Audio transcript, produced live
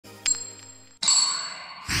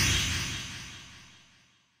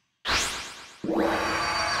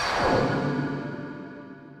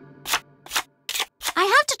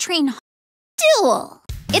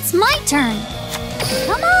It's my turn.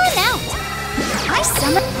 Come on out.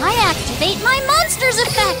 I activate my monster's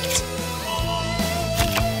effect.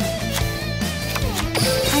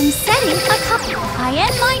 I'm setting a cup. I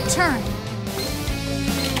end my turn.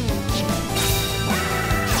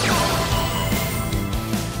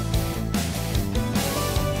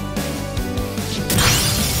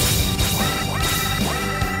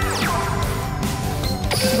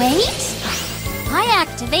 Wait. I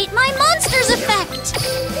activate my monster's effect.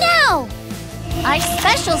 Now. I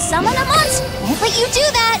special summon a monster. Won't let you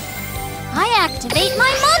do that. I activate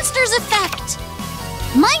my monster's effect.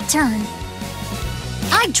 My turn.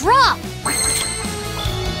 I draw.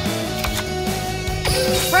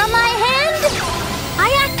 From my hand,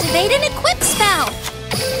 I activate an equip spell.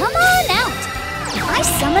 Come on out. I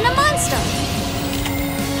summon a monster.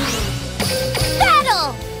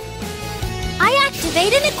 Battle. I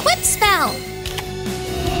activate an equip spell.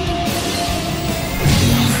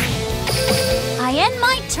 I end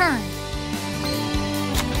my turn.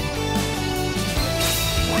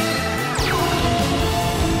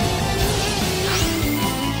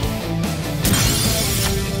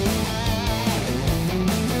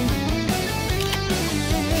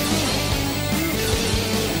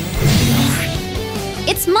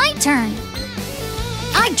 It's my turn.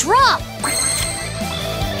 I draw.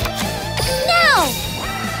 Now!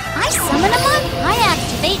 I summon a monster. I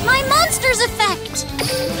activate my monster's effect.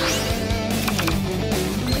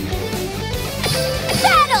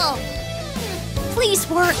 Battle! Please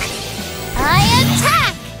work. I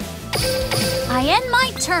attack! I end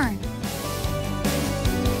my turn.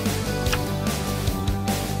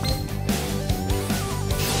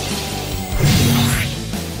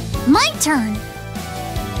 My turn.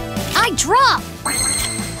 I draw.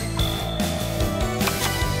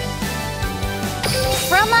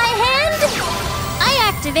 From my hand, I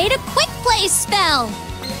activate a quick play spell.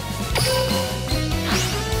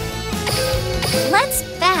 Let's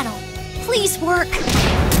battle. Please work.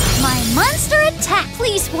 My monster attack.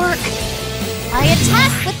 Please work. I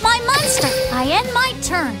attack with my monster. I end my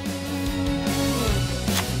turn.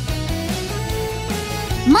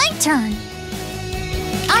 My turn.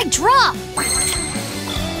 I draw.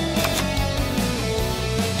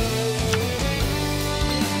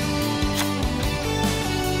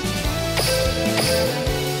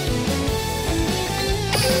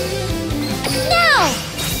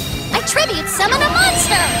 Tribute summon a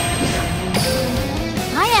monster!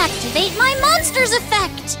 I activate my monster's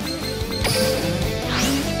effect!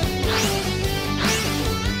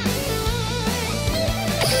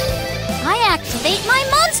 I activate my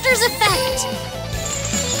monster's effect!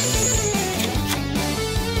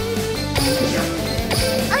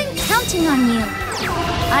 I'm counting on you.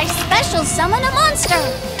 I special summon a monster!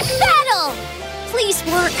 Battle! Please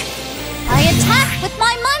work. I attack with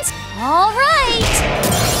my monster. All right!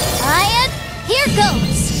 Here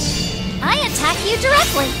goes! I attack you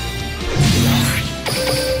directly!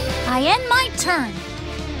 I end my turn.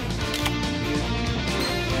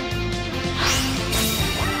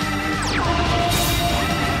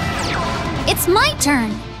 It's my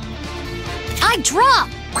turn. I draw.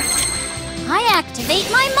 I activate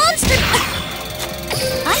my monster.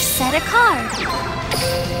 I set a card.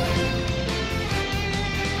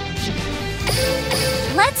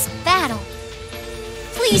 Let's battle.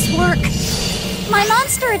 Please work. My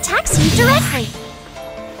monster attacks you directly.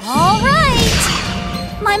 All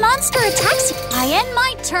right. My monster attacks you. I end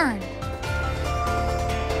my turn.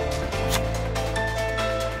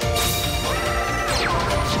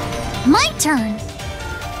 My turn.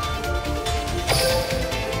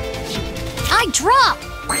 I draw.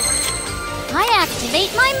 I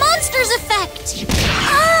activate my monster's effect.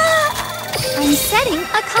 I'm setting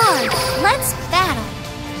a card. Let's battle.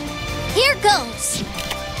 Here goes.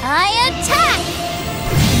 I attack!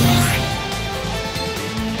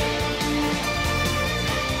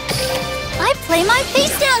 I play my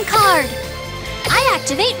face down card. I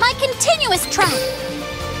activate my continuous trap.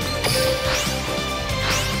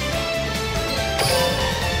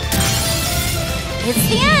 It's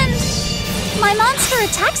the end. My monster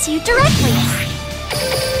attacks you directly.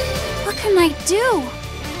 What can I do?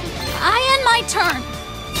 I end my turn.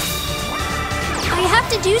 I have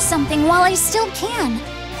to do something while I still can.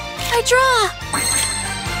 I draw.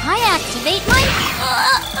 I activate my...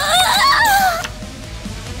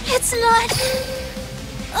 It's not...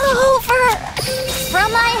 over.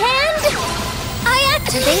 From my hand, I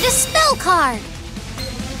activate a spell card.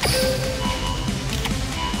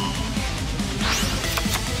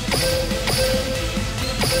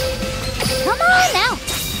 Come on out.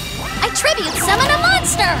 I tribute summon a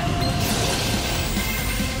monster.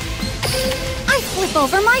 I flip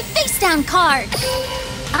over my face-down card.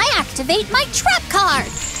 I activate my trap card.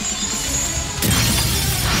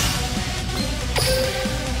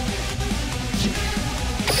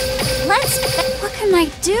 What can I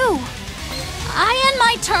do? I end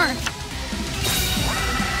my turn.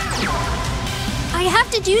 I have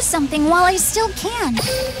to do something while I still can.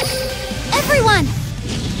 Everyone!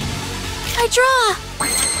 I draw!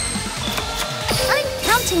 I'm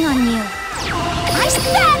counting on you. Nice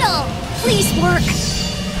battle! Please work.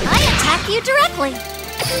 I attack you directly.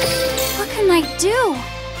 What can I do?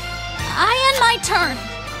 I end my turn.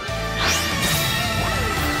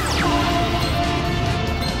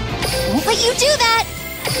 Won't let you do that.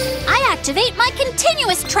 I activate my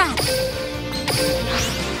continuous trap.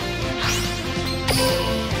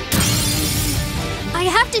 I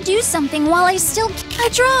have to do something while I still can. I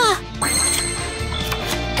draw.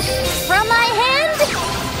 From my hand,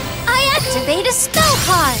 I activate a spell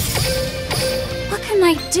card. What can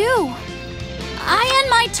I do? I end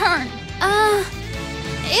my turn.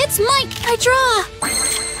 It's my... I draw.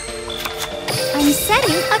 I'm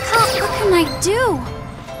setting a card. What can I do?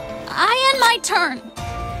 I end my turn.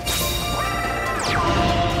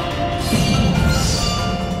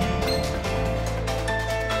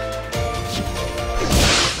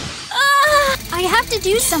 I have to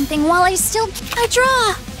do something while I still... I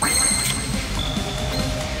draw.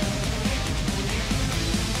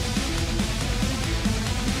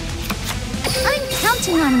 I'm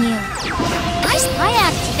counting on you. I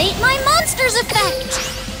activate my monster's effect.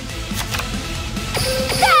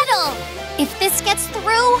 Battle! If this gets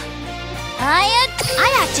through, I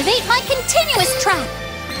activate my continuous trap.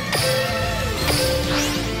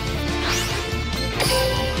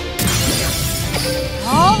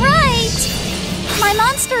 All right. My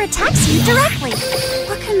monster attacks you directly.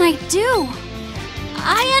 What can I do?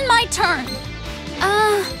 I end my turn.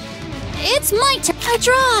 It's my turn. I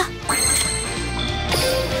draw.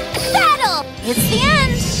 Battle! It's the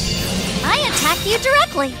end. I attack you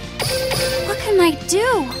directly. What can I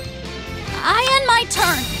do? I end my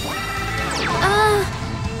turn.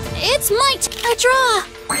 It's my turn. I draw.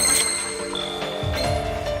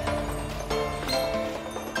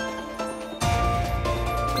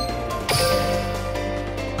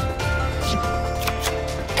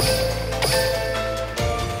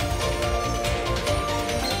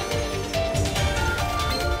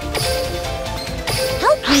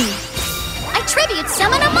 Help me. I tribute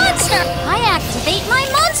summon a monster. I activate my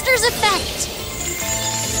monster's effect.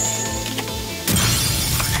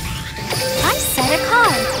 I set a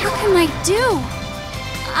card. What can I do?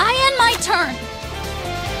 I end my turn.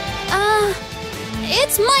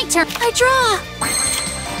 It's my turn. I draw.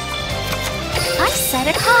 I set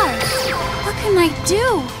a card. What can I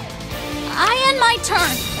do? I end my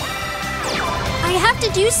turn. I have to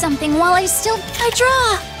do something while I still... I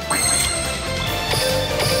draw.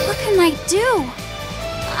 What can I do?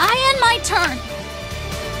 I end my turn.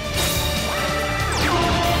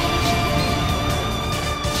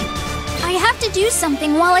 I have to do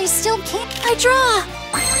something while I still can. I draw.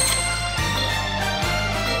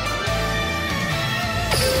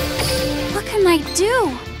 What can I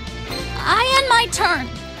do? I end my turn.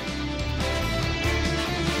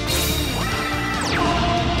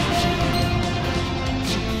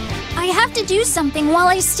 I have to do something while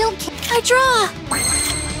I still can. I draw.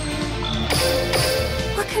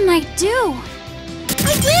 What can I do?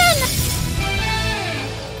 I win!